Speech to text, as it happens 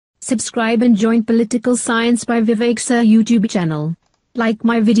Subscribe and join Political Science by Vivek Sir YouTube channel. Like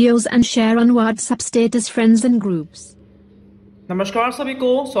my videos and share on WhatsApp status friends and groups. नमस्कार सभी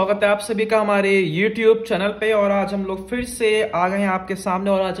को, स्वागत है आप सभी का हमारे YouTube चैनल पे। और आज हम लोग फिर से आ गए हैं आपके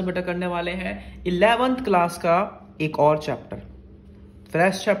सामने और आज हम बेटा करने वाले हैं 11th क्लास का एक और चैप्टर।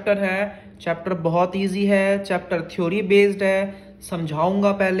 फ्रेश चैप्टर है, चैप्टर बहुत इजी है, चैप्टर थ्योरी बेस्ड है।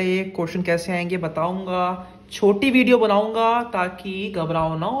 समझाऊंगा पहले, क्वेश्चन कैसे आएंगे बताऊंगा, छोटी वीडियो बनाऊंगा ताकि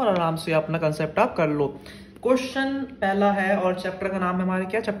घबराओ ना और आराम से अपना कंसेप्ट आप कर लो। क्वेश्चन पहला है और चैप्टर का नाम है हमारे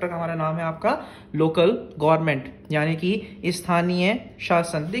क्या, चैप्टर का हमारा नाम है आपका लोकल गवर्नमेंट, यानी कि स्थानीय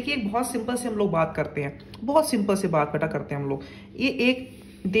शासन। देखिए बहुत सिंपल से हम लोग बात करते हैं, बहुत सिंपल से बात बेटा करते हैं हम लोग। ये एक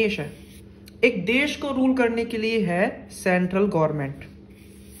देश है, एक देश को रूल करने के लिए है सेंट्रल गवर्नमेंट,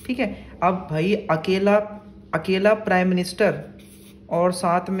 ठीक है। अब भाई अकेला प्राइम मिनिस्टर और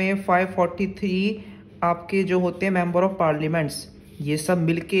साथ में 543 आपके जो होते हैं मेंबर ऑफ पार्लियामेंट्स, ये सब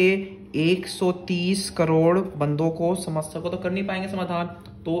मिलके 130 करोड़ बंदों को समस्या को तो कर नहीं पाएंगे समाधान,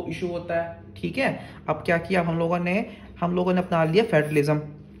 तो इशू होता है, ठीक है। अब क्या किया हम लोगों ने अपना लिया फेडरलिज्म,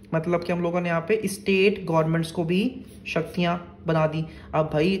 मतलब कि हम लोगों ने यहाँ पे स्टेट गवर्नमेंट्स को भी शक्तियां बना दी। अब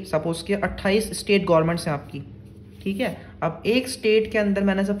भाई सपोज के 28 स्टेट गवर्नमेंट्स हैं आपकी, ठीक है। अब एक स्टेट के अंदर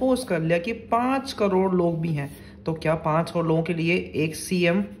मैंने सपोज कर लिया कि 5 करोड़ लोग भी हैं, तो क्या 5 करोड़ लोगों के लिए एक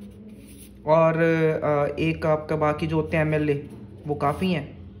सीएम और एक आपका बाकी जो होते हैं एमएलए वो काफ़ी हैं?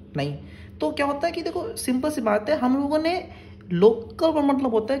 नहीं। तो क्या होता है कि देखो सिंपल सी बात है, हम लोगों ने लोकल का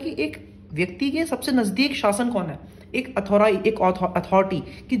मतलब होता है कि एक व्यक्ति के सबसे नज़दीक शासन कौन है, एक अथॉरिटी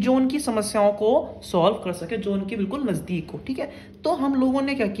कि जो उनकी समस्याओं को सॉल्व कर सके, जो उनके बिल्कुल नज़दीक हो, ठीक है। तो हम लोगों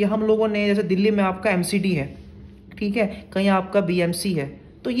ने क्या किया, हम लोगों ने जैसे दिल्ली में आपका एमसीडी है, ठीक है, कहीं आपका बीएमसी है,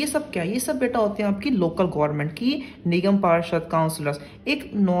 तो ये सब क्या, ये सब बेटा होते हैं आपकी लोकल गवर्नमेंट की निगम पार्षद काउंसलर्स।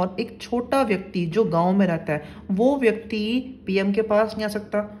 एक छोटा व्यक्ति जो गांव में रहता है वो व्यक्ति पीएम के पास नहीं आ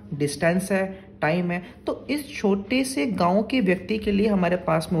सकता, डिस्टेंस है, टाइम है, तो इस छोटे से गांव के व्यक्ति के लिए हमारे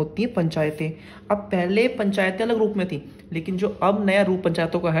पास में होती है पंचायतें। अब पहले पंचायतें अलग रूप में थी, लेकिन जो अब नया रूप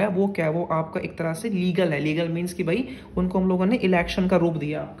पंचायतों का है वो क्या है, वो आपका एक तरह से लीगल है। लीगल मीन्स कि भाई उनको हम लोगों ने इलेक्शन का रूप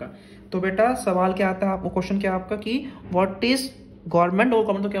दिया आपका। तो बेटा सवाल क्या आता है, आपको क्वेश्चन क्या आपका कि व्हाट इज गवर्नमेंट, और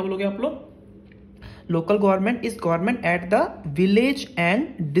गवर्नमेंट तो क्या बोलोगे आप लोग, local government is government at the village and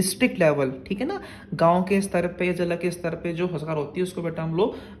district level, ठीक है ना। गांव के स्तर पे, जिला के स्तर पे जो सरकार होती है उसको बेटा हम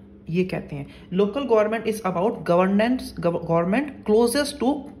लोग ये कहते हैं। Local government is about government closest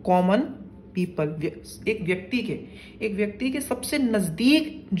two common people. एक व्यक्ति के सबसे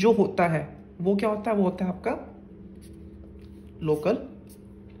नजदीक जो होता है वो क्या होता है, वो होता है आपका लोकल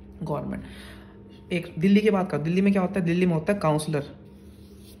गवर्नमेंट। एक दिल्ली की बात कर, दिल्ली में क्या होता है, दिल्ली में होता है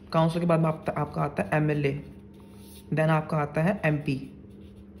काउंसलर के बाद में आपका आता है एमएलए, देन आपका आता है एमपी,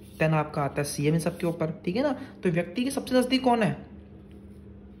 देन आपका आता है सीएम, इन सबके ऊपर, ठीक है ना। तो व्यक्ति के सबसे नजदीक कौन है,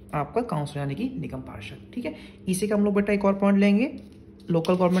 आपका काउंसलर यानी कि निगम पार्षद, ठीक है। इसी का हम लोग बेटा एक और पॉइंट लेंगे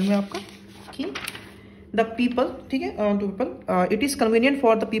लोकल गवर्नमेंट में आपका कि द पीपल, ठीक है, it is convenient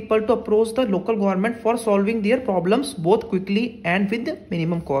for the people to approach the local government for solving their problems both quickly and with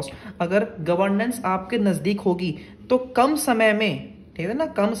minimum cost. अगर गवर्नेंस आपके नजदीक होगी तो कम समय में, ठीक है ना,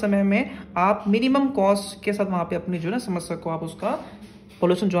 कम समय में आप मिनिमम कॉस्ट के साथ वहां पे अपनी जो है ना समस्या को आप उसका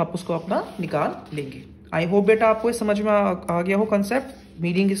सॉल्यूशन जो आप उसको अपना निकाल लेंगे। आई होप बेटा आपको समझ में आ गया हो कंसेप्ट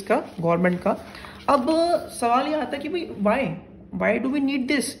मीनिंग इसका गवर्नमेंट का। अब सवाल ये आता है कि भाई why do we need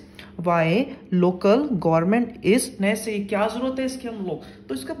this, Y local government is necessary, क्या जरूरत है इसकी हम लोग।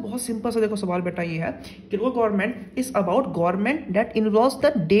 तो इसका बहुत सिंपल सा देखो सवाल बेटा ये है कि local government is about government that involves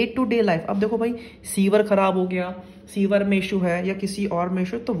the day to day life. अब देखो भाई सीवर खराब हो गया, सीवर में इशू है या किसी और में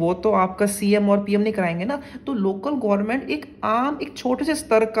इशू, तो वो तो आपका सीएम और पीएम नहीं कराएंगे ना। तो लोकल गवर्नमेंट एक छोटे से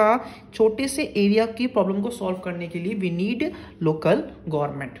स्तर का, छोटे से एरिया की प्रॉब्लम को सॉल्व करने के लिए we need local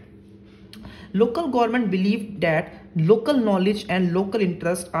government. Local government believe that local knowledge and local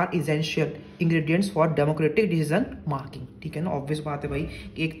interest are essential ingredients for democratic decision making, ठीक है ना। ऑब्वियस बात है भाई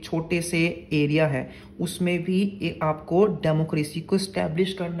कि एक छोटे से एरिया है उसमें भी एक आपको डेमोक्रेसी को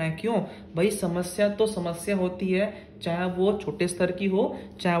स्टैब्लिश करना है। क्यों भाई, समस्या तो समस्या होती है, चाहे वो छोटे स्तर की हो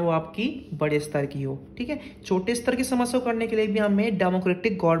चाहे वो आपकी बड़े स्तर की हो, ठीक है। छोटे स्तर की समस्या को करने के लिए भी हमें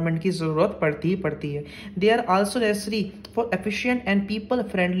डेमोक्रेटिक गवर्नमेंट की जरूरत पड़ती है। They are also necessary for efficient and people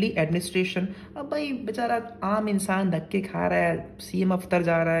friendly administration. अब भाई बेचारा आम इंसान धक्के खा रहा है, सीएम अफ्तर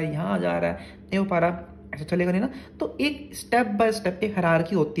जा रहा है, यहाँ जा रहा है, नहीं हो पा रहा, ऐसा चलेगा नहीं ना। तो एक स्टेप बाय स्टेप एक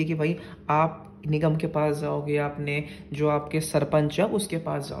हायरार्की होती है कि भाई आप निगम के पास जाओगे, आपने जो आपके सरपंच है उसके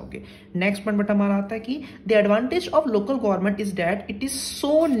पास जाओगे। नेक्स्ट पॉइंट बेटा हमारा आता है कि the advantage of local government is that it is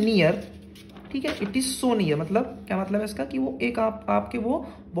so near ठीक है। इट इज सो नियर, मतलब क्या मतलब है इसका कि वो एक आपके वो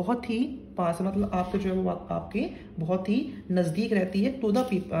बहुत ही पास है, मतलब आपके जो है वो आपके बहुत ही नजदीक रहती है। To the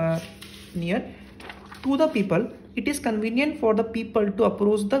near to the people, it is convenient for the people to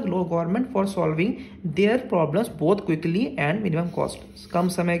approach the government for solving their problems both quickly and minimum cost। कम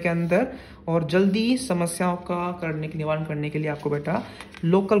समय के अंदर और जल्दी समस्याओं का निवारण करने के लिए आपको बेटा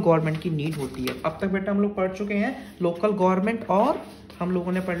लोकल गवर्नमेंट की नीड होती है। अब तक बेटा हम लोग पढ़ चुके हैं लोकल गवर्नमेंट और हम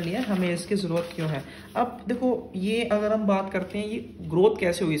लोगों ने पढ़ लिया हमें इसकी ज़रूरत क्यों है। अब देखो ये अगर हम बात करते हैं ये ग्रोथ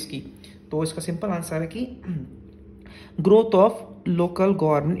कैसे हुई इसकी, तो इसका सिंपल आंसर है कि growth of local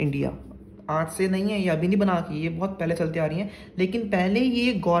government India आज से नहीं है, ये अभी नहीं बना की, ये बहुत पहले चलती आ रही हैं। लेकिन पहले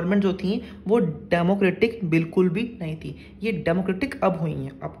ये गवर्नमेंट जो थी वो डेमोक्रेटिक बिल्कुल भी नहीं थी, ये डेमोक्रेटिक अब हुई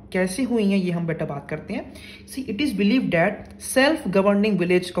हैं। अब कैसे हुई हैं ये हम बेटा बात करते हैं। See it is believe that self governing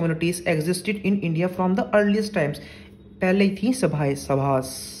village communities existed in India from the earliest times. पहले ही थी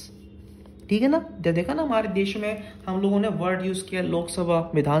सभास, ठीक है ना। देखा ना हमारे देश में हम लोगों ने वर्ड यूज किया लोकसभा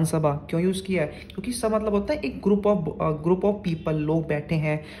विधानसभा, क्यों यूज किया है? क्योंकि सब मतलब होता है एक ग्रुप ऑफ पीपल, लोग बैठे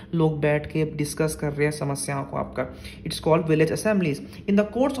हैं, लोग बैठ के डिस्कस कर रहे हैं समस्याओं को आपका। It's called village assemblies. In the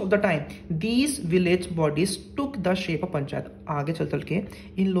course of the time these village bodies took the shape of panchayat. आगे चल के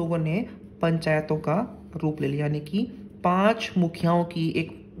इन लोगों ने पंचायतों का रूप ले लिया, यानी कि 5 मुखियाओं की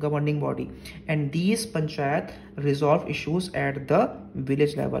एक governing body. And these panchayat resolve issues at the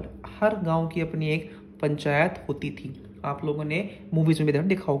village level. हर गांव की अपनी एक पंचायत होती थी, आप लोगों ने मूवीज में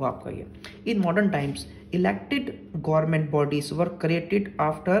देखा होगा आपका ये। In modern times elected government bodies were created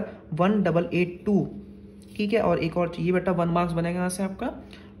after 1882, ठीक है। और एक और चीज बेटा 1 मार्क्स बनेगा यहाँ से आपका।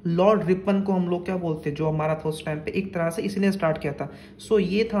 लॉर्ड रिपन को हम लोग क्या बोलते हैं, जो हमारा था उस टाइम पे, एक तरह से इसने स्टार्ट किया था। सो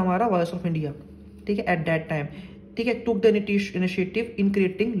ये था हमारा वॉइस ऑफ इंडिया, ठीक है, एट दैट टाइम, ठीक है। Took the initiative in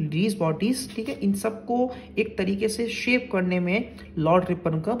creating these bodies, ठीक है। इन सबको एक तरीके से शेप करने में लॉर्ड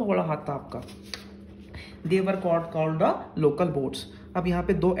रिपन का बहुत बड़ा हाथ था आपका। दे were called the local boards. अब यहाँ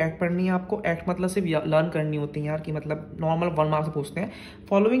पे 2 एक्ट पढ़नी है आपको। एक्ट मतलब सिर्फ लर्न करनी होती है यार, कि मतलब नॉर्मल 1 मार्क्स से पूछते हैं।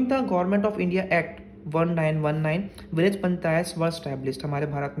 Following the government of India act 1919 village panchayat were established. हमारे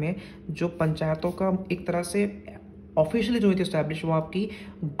भारत में जो पंचायतों का एक तरह से ऑफिशियली जो हुई थी स्टैब्लिश, वो आपकी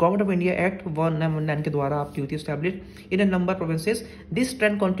गवर्नमेंट ऑफ इंडिया एक्ट 1919 के द्वारा आपकी हुई थी establish in a number provinces. This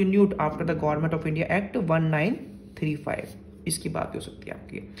trend continued after the government of India act 1935। इसकी बात हो सकती है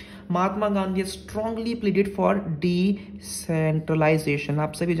आपकी। Mahatma Gandhi strongly pleaded for decentralisation.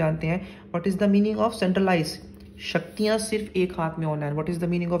 आप सभी जानते हैं what is the meaning of centralise, शक्तियां सिर्फ एक हाथ में होना है। What is the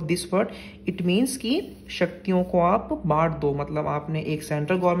meaning of this word? It means कि शक्तियों को आप बांट दो, मतलब आपने एक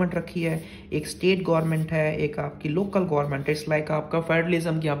सेंट्रल गवर्नमेंट रखी है, एक स्टेट गवर्नमेंट है, एक आपकी लोकल गवर्नमेंट है। इट्स लाइक आपका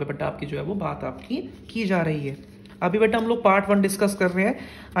फेडरलिज्म की यहाँ पे बेटा आपकी जो है वो बात आपकी की जा रही है। अभी बेटा हम लोग पार्ट 1 डिस्कस कर रहे हैं।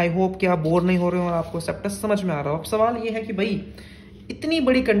 आई होप कि आप बोर नहीं हो रहे हो और आपको सब समझ में आ रहा हो। अब सवाल ये है कि भाई इतनी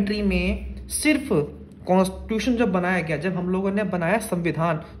बड़ी कंट्री में सिर्फ कॉन्स्टिट्यूशन जब बनाया गया, जब हम लोगों ने बनाया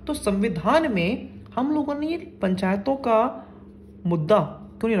संविधान, तो संविधान में हम लोगों ने ये पंचायतों का मुद्दा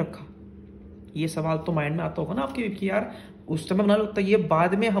क्यों नहीं रखा? ये सवाल तो माइंड में आता होगा ना आपके कि यार उस समय बना लगता है, ये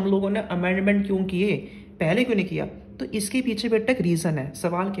बाद में हम लोगों ने अमेंडमेंट क्यों किए, पहले क्यों नहीं किया? तो इसके पीछे बेटा एक रीजन है।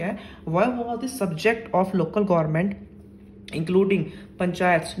 सवाल क्या है? Why was the subject of local government including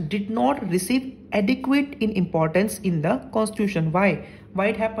panchayat did not receive adequate in importance in the constitution? Why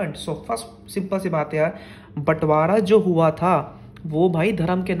it happened? So first simple सी बात है यार, बंटवारा जो हुआ था वो भाई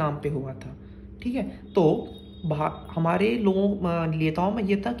धर्म के नाम पे हुआ था, ठीक है। तो हमारे लोगों नेताओं में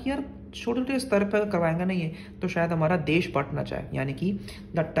ये था कि यार छोटे छोटे स्तर पर करवाएंगे नहीं है तो शायद हमारा देश बट ना जाए, यानी कि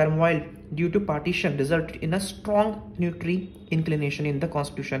the turmoil due to partition resulted in a strong nutri inclination in the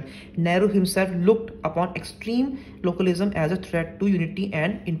constitution. Nehru himself looked upon extreme लोकलिज्म as a threat to unity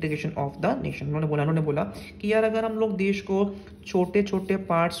and integration of the nation. उन्होंने बोला कि यार अगर हम लोग देश को छोटे छोटे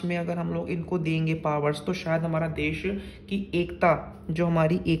पार्ट्स में अगर हम लोग इनको देंगे पावर्स, तो शायद हमारा देश की एकता, जो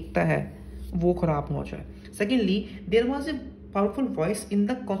हमारी एकता है, वो खराब हो जाए। Secondly there was a powerful voice in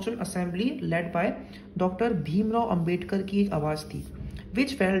the constituent assembly led by doctor Bhimrao Ambedkar की एक आवाज थी,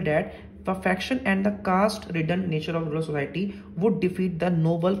 विच felt that perfection and the caste ridden nature of rural society would defeat the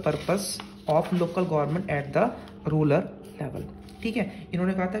noble purpose of local government at the rural level। ठीक है,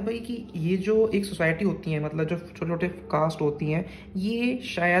 इन्होंने कहा था भाई कि ये जो एक सोसाइटी होती है, मतलब जो छोटे छोटे कास्ट होती हैं, ये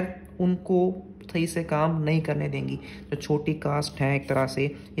शायद उनको सही से काम नहीं करने देंगी। जो छोटी कास्ट हैं एक तरह से,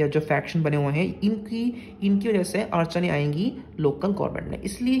 या जो फैक्शन बने हुए हैं, इनकी वजह से अड़चने आएंगी लोकल गवर्नमेंट में।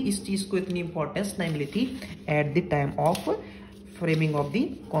 इसलिए इस चीज़ को इतनी इंपॉर्टेंस नहीं मिली थी at the time of framing of the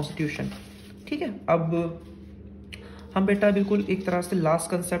constitution. ठीक है, अब हम बेटा बिल्कुल एक तरह से लास्ट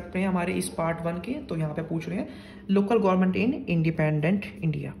कंसेप्ट में हमारे इस पार्ट 1 के, तो यहाँ पे पूछ रहे हैं local government in independent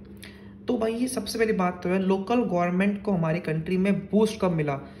India. तो भाई ये सबसे पहली बात तो है, लोकल गवर्नमेंट को हमारी कंट्री में बूस्ट कब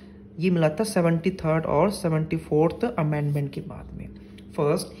मिला? ये मिला था 73rd और 74th अमेंडमेंट के बाद में।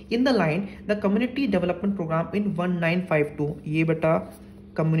 First in the line the community development programme इन 1952, ये बेटा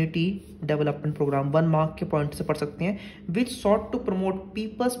कम्युनिटी डेवलपमेंट प्रोग्राम 1 मार्क के पॉइंट से पढ़ सकते हैं, विच sought to promote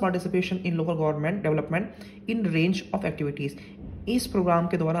peoples participation in local government development in range of activities. इस प्रोग्राम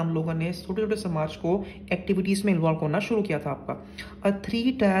के द्वारा हम लोगों ने छोटे छोटे समाज को एक्टिविटीज में इन्वॉल्व करना शुरू किया था आपका। अ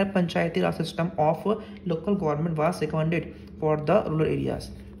 3 tyre Panchayati Raj system of local government was recommended for the rural areas.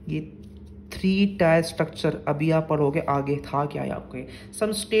 ये 3 टायर स्ट्रक्चर अभी आप पढ़ोगे आगे था क्या है आपके।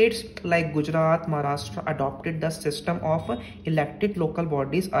 Some states like Gujarat, Maharashtra adopted the system of elected local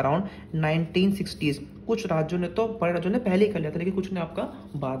bodies around 1960s। कुछ राज्यों ने तो बड़े राज्यों ने पहले ही कर लिया था, लेकिन कुछ ने आपका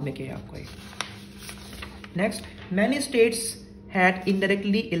बाद में किया आपको। Next, many states had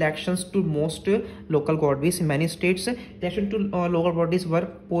indirectly elections to most local bodies. In many states election to local bodies were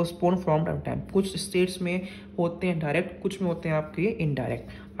postponed from time to time. कुछ states में होते हैं डायरेक्ट, कुछ में होते हैं आपके indirect.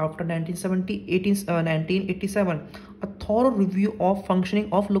 After 1987 a thorough review of functioning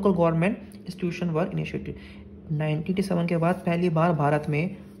of local government institution were initiated. 1987 के बाद पहली बार भारत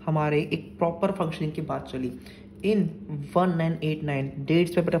में हमारे एक प्रॉपर फंक्शनिंग की बात चली। इन 1989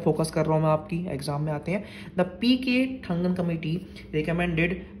 डेट्स पे बेटा फोकस कर रहा हूँ मैं, आपकी एग्जाम में आते हैं। The PK ठंगन committee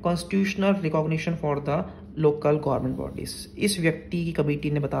recommended constitutional recognition for the local government bodies. इस व्यक्ति की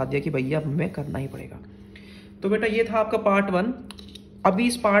कमेटी ने बता दिया कि भैया हमें करना ही पड़ेगा। तो बेटा ये था आपका पार्ट 1। अभी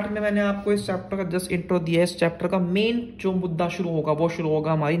इस पार्ट में मैंने आपको इस चैप्टर का जस्ट इंट्रो दिया है। इस चैप्टर का मेन जो मुद्दा शुरू होगा वो शुरू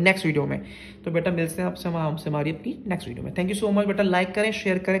होगा हमारी नेक्स्ट वीडियो में। तो बेटा मिलते हैं आपसे हमारी अपनी नेक्स्ट वीडियो में। थैंक यू सो मच बेटा। लाइक करें,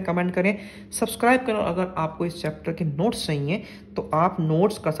 शेयर करें, कमेंट करें, सब्सक्राइब करें। अगर आपको इस चैप्टर के नोट्स चाहिए तो आप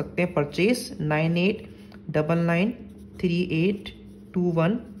नोट्स कर सकते हैं परचेज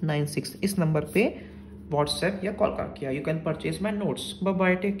 9899382196 इस नंबर पे व्हाट्सएप या कॉल करके you can purchase my notes. Bye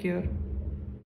bye, take care.